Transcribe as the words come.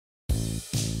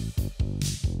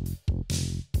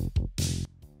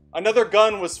Another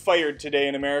Gunn was fired today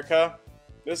in America.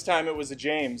 This time it was a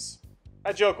James.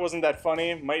 That joke wasn't that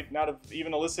funny, might not have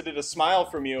even elicited a smile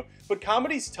from you, but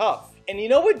comedy's tough. And you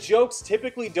know what jokes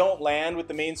typically don't land with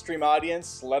the mainstream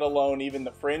audience, let alone even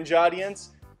the fringe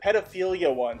audience?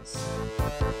 Pedophilia ones.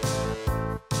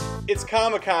 It's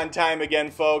Comic-Con time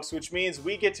again, folks, which means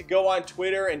we get to go on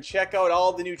Twitter and check out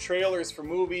all the new trailers for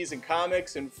movies and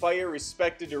comics and fire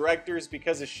respected directors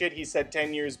because of shit he said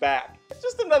 10 years back.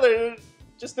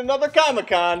 Just another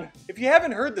Comic-Con. If you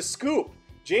haven't heard the scoop,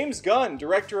 James Gunn,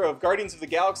 director of Guardians of the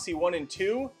Galaxy 1 and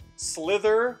 2,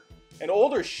 Slither, and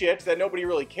older shit that nobody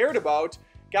really cared about,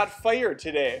 got fired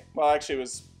today. Well, actually it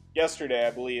was yesterday, I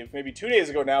believe. Maybe 2 days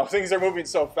ago now. Things are moving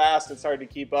so fast it's hard to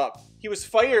keep up. He was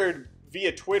fired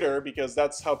via Twitter, because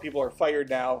that's how people are fired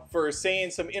now, for saying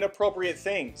some inappropriate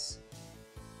things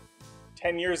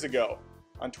 10 years ago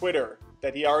on Twitter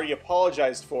that he already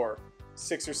apologized for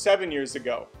 6 or 7 years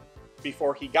ago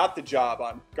before he got the job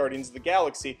on Guardians of the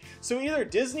Galaxy. So either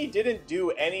Disney didn't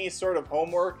do any sort of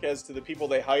homework as to the people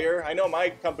they hire. I know my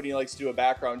company likes to do a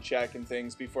background check and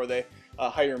things before they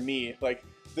hire me. Like,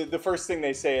 the first thing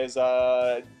they say is,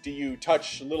 do you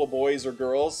touch little boys or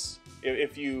girls?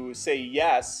 If you say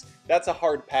yes, that's a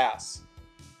hard pass.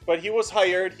 But he was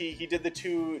hired, he did the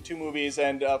two movies,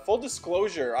 and full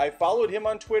disclosure, I followed him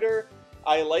on Twitter.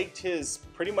 I liked his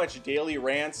pretty much daily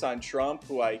rants on Trump,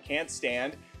 who I can't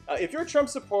stand. If you're a Trump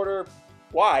supporter,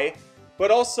 why? But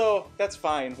also, that's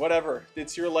fine, whatever.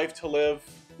 It's your life to live,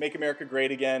 make America great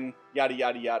again, yada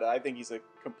yada yada. I think he's a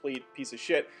complete piece of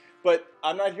shit. But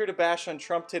I'm not here to bash on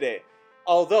Trump today.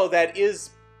 Although that is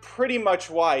pretty much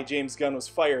why James Gunn was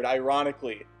fired,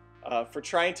 ironically. For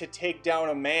trying to take down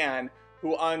a man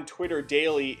who on Twitter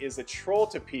daily is a troll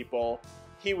to people.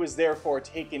 He was therefore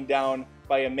taken down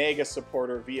by a MAGA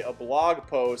supporter via a blog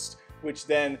post, which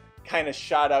then kind of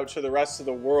shot out to the rest of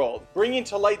the world, bringing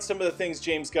to light some of the things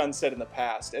James Gunn said in the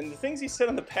past. And the things he said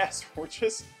in the past were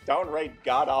just downright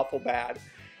god-awful bad.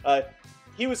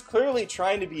 He was clearly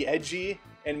trying to be edgy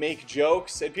and make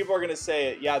jokes, and people are going to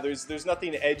say, yeah, there's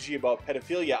nothing edgy about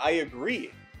pedophilia. I agree.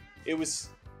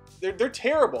 They're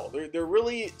terrible. They're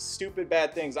really stupid,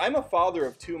 bad things. I'm a father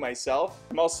of 2 myself.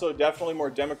 I'm also definitely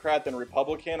more Democrat than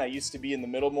Republican. I used to be in the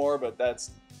middle more, but that's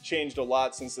changed a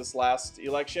lot since this last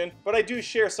election. But I do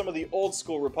share some of the old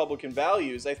school Republican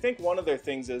values. I think one of their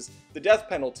things is the death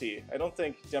penalty. I don't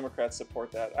think Democrats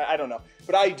support that. I don't know,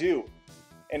 but I do.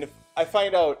 And if I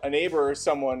find out a neighbor or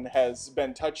someone has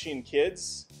been touching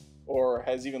kids or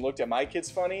has even looked at my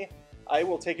kids funny, I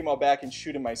will take him out back and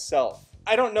shoot him myself.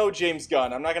 I don't know James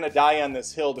Gunn. I'm not going to die on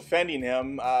this hill defending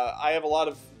him. I have a lot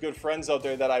of good friends out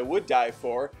there that I would die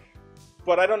for,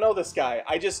 but I don't know this guy.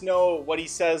 I just know what he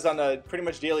says on a pretty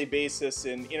much daily basis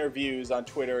in interviews on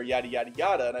Twitter, yada, yada,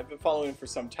 yada, and I've been following him for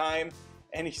some time,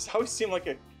 and he's always seemed like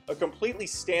a completely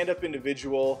stand-up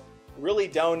individual, really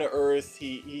down to earth.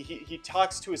 He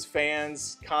talks to his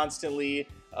fans constantly.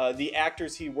 The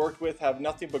actors he worked with have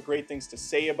nothing but great things to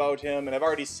say about him, and I've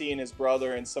already seen his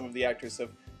brother and some of the actors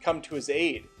have come to his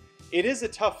aid. It is a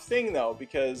tough thing though,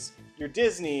 because you're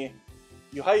Disney,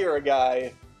 you hire a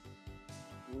guy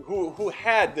who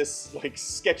had this like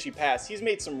sketchy past. He's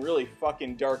made some really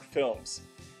fucking dark films,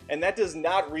 and that does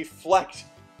not reflect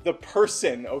the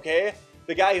person, okay?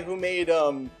 The guy who made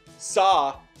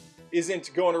Saw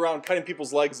isn't going around cutting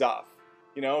people's legs off.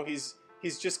 You know, he's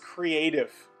just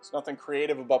creative. There's nothing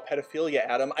creative about pedophilia,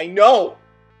 Adam. I know!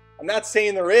 I'm not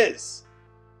saying there is.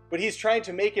 But he's trying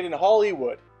to make it in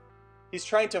Hollywood. He's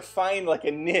trying to find like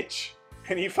a niche.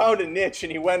 And he found a niche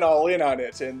and he went all in on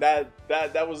it. And that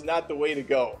was not the way to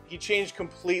go. He changed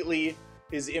completely.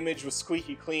 His image was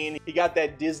squeaky clean. He got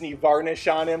that Disney varnish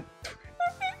on him.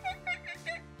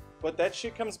 But that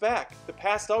shit comes back. The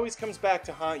past always comes back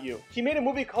to haunt you. He made a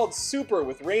movie called Super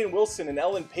with Rainn Wilson and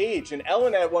Ellen Page, and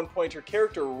Ellen at one point, her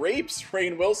character rapes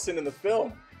Rainn Wilson in the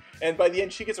film, and by the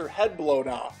end she gets her head blown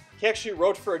off. He actually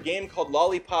wrote for a game called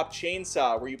Lollipop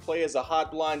Chainsaw, where you play as a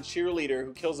hot blonde cheerleader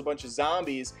who kills a bunch of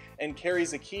zombies and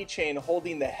carries a keychain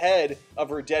holding the head of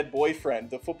her dead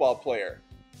boyfriend, the football player.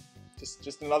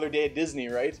 Just another day at Disney,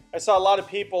 right? I saw a lot of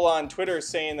people on Twitter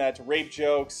saying that rape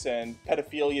jokes and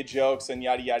pedophilia jokes and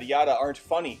yada yada yada aren't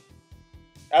funny.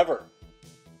 Ever.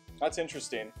 That's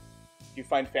interesting. Do you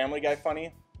find Family Guy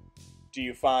funny? Do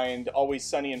you find Always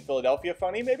Sunny in Philadelphia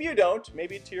funny? Maybe you don't.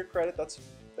 Maybe to your credit, that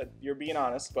you're being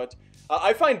honest. But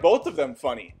I find both of them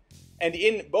funny. And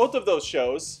in both of those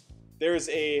shows, there's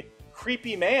a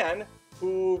creepy man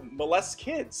who molests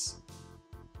kids.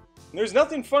 And there's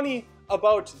nothing funny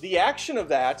about the action of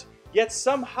that, yet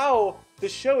somehow the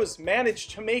shows manage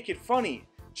to make it funny.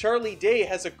 Charlie Day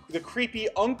has the creepy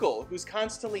uncle who's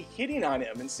constantly hitting on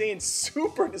him and saying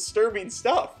super disturbing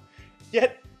stuff.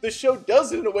 Yet the show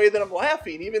does it in a way that I'm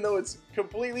laughing, even though it's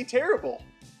completely terrible.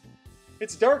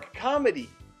 It's dark comedy.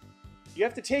 You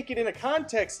have to take it in a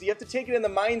context. You have to take it in the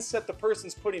mindset the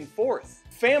person's putting forth.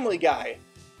 Family Guy.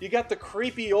 You got the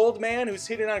creepy old man who's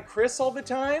hitting on Chris all the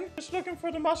time. Just looking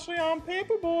for the muscly on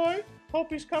paper boy. Hope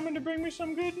he's coming to bring me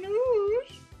some good news.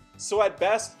 So at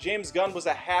best, James Gunn was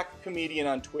a hack comedian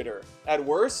on Twitter. At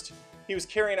worst, he was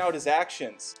carrying out his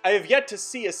actions. I have yet to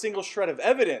see a single shred of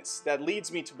evidence that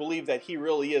leads me to believe that he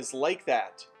really is like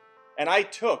that. And I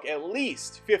took at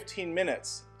least 15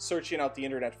 minutes searching out the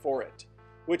internet for it,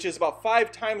 which is about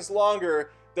 5 times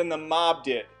longer than the mob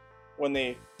did when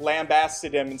they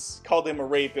lambasted him and called him a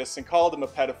rapist and called him a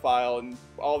pedophile and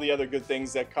all the other good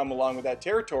things that come along with that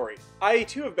territory. I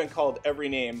too have been called every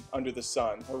name under the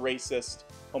sun, a racist,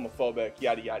 homophobic,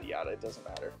 yada yada yada, it doesn't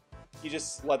matter. You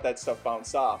just let that stuff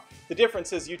bounce off. The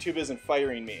difference is YouTube isn't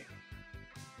firing me.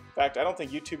 In fact, I don't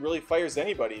think YouTube really fires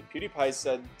anybody. PewDiePie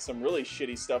said some really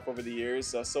shitty stuff over the years.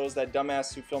 So is that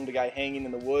dumbass who filmed a guy hanging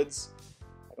in the woods.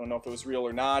 I don't know if it was real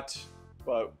or not,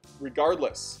 but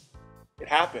regardless, it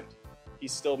happened.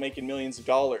 He's still making millions of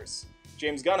dollars.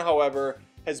 James Gunn, however,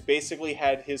 has basically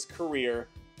had his career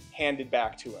handed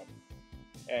back to him.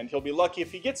 And he'll be lucky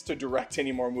if he gets to direct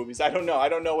any more movies. I don't know. I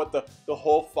don't know what the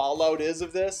whole fallout is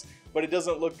of this, but it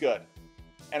doesn't look good.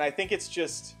 And I think it's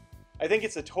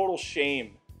a total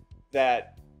shame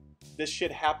that this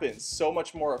shit happens so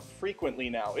much more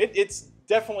frequently now. It's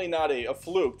definitely not a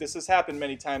fluke. This has happened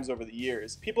many times over the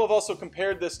years. People have also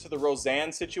compared this to the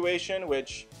Roseanne situation,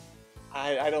 which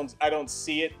I don't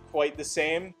see it quite the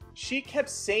same. She kept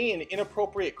saying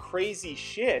inappropriate, crazy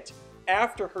shit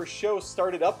after her show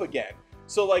started up again.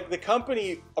 So like the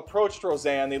company approached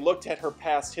Roseanne, they looked at her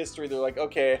past history, they're like,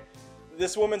 okay,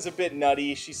 this woman's a bit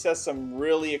nutty, she says some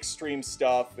really extreme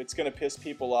stuff, it's gonna piss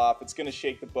people off, it's gonna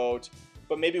shake the boat,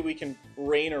 but maybe we can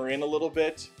rein her in a little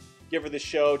bit, give her the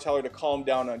show, tell her to calm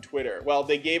down on Twitter. Well,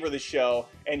 they gave her the show,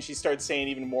 and she started saying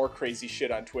even more crazy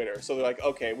shit on Twitter. So they're like,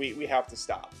 okay, we have to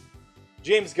stop.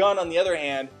 James Gunn, on the other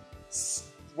hand,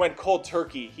 went cold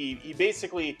turkey. He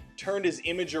basically turned his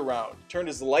image around, turned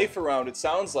his life around, it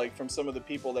sounds like, from some of the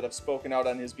people that have spoken out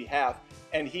on his behalf,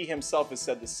 and he himself has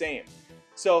said the same.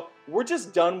 So we're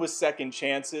just done with second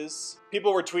chances.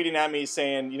 People were tweeting at me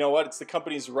saying, you know what, it's the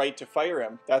company's right to fire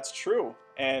him. That's true.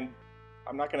 And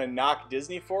I'm not going to knock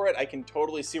Disney for it. I can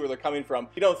totally see where they're coming from.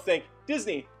 You don't think,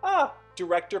 Disney,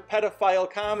 director pedophile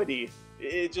comedy.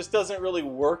 It just doesn't really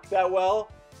work that well.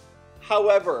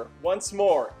 However, once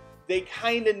more, they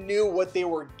kind of knew what they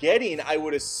were getting, I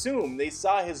would assume. They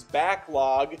saw his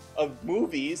backlog of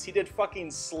movies. He did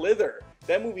fucking Slither.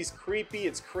 That movie's creepy,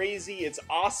 it's crazy, it's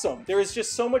awesome. There is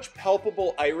just so much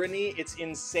palpable irony, it's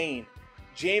insane.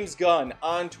 James Gunn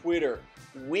on Twitter,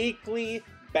 weekly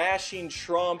bashing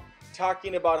Trump,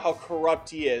 talking about how corrupt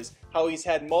he is, how he's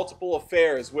had multiple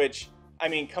affairs, which, I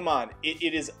mean, come on,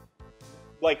 it is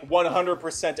like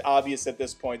 100% obvious at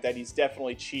this point that he's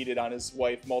definitely cheated on his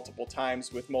wife multiple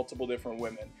times with multiple different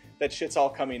women. That shit's all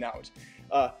coming out.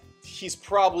 He's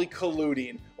probably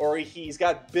colluding, or he's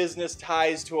got business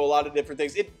ties to a lot of different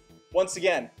things. Once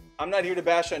again, I'm not here to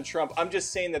bash on Trump. I'm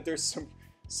just saying that there's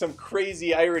some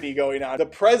crazy irony going on. The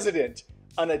president,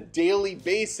 on a daily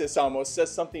basis almost,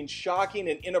 says something shocking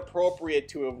and inappropriate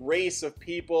to a race of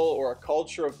people or a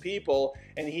culture of people,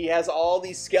 and he has all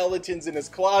these skeletons in his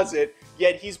closet,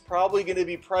 yet he's probably going to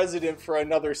be president for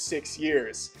another 6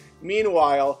 years.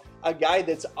 Meanwhile, a guy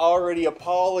that's already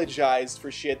apologized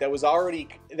for shit that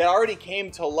already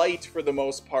came to light for the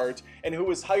most part, and who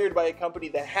was hired by a company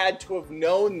that had to have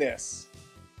known this,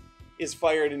 is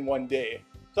fired in one day.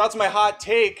 So that's my hot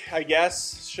take, I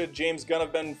guess. Should James Gunn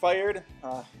have been fired?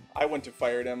 I wouldn't have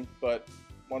fired him, but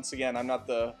once again, I'm not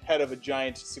the head of a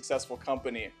giant successful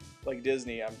company like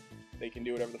Disney. They can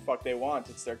do whatever the fuck they want.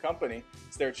 It's their company.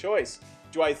 It's their choice.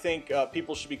 Do I think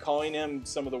people should be calling him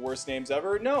some of the worst names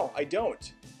ever? No, I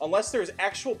don't. Unless there's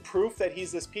actual proof that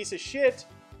he's this piece of shit,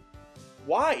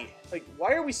 why? Like,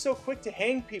 why are we so quick to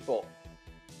hang people?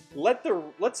 Let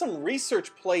some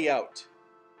research play out.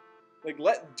 Like,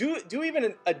 do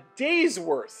even a day's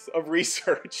worth of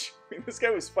research. I mean, this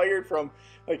guy was fired from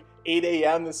like 8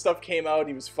 a.m. This stuff came out.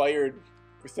 He was fired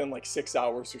within like 6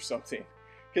 hours or something.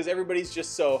 Because everybody's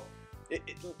just so...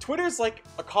 Twitter's like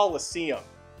a coliseum.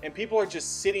 And people are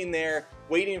just sitting there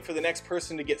waiting for the next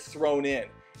person to get thrown in.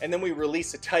 And then we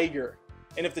release a tiger.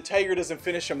 And if the tiger doesn't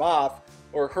finish him off,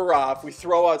 or her off, we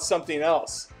throw out something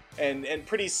else. And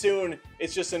pretty soon,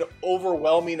 it's just an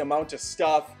overwhelming amount of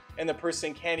stuff, and the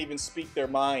person can't even speak their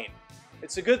mind.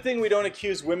 It's a good thing we don't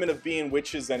accuse women of being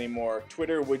witches anymore.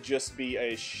 Twitter would just be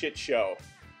a shit show.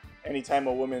 Anytime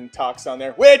a woman talks on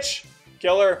there, witch!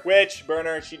 Killer, witch,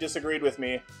 burner, she disagreed with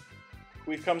me.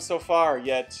 We've come so far,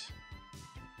 yet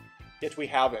we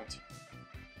haven't.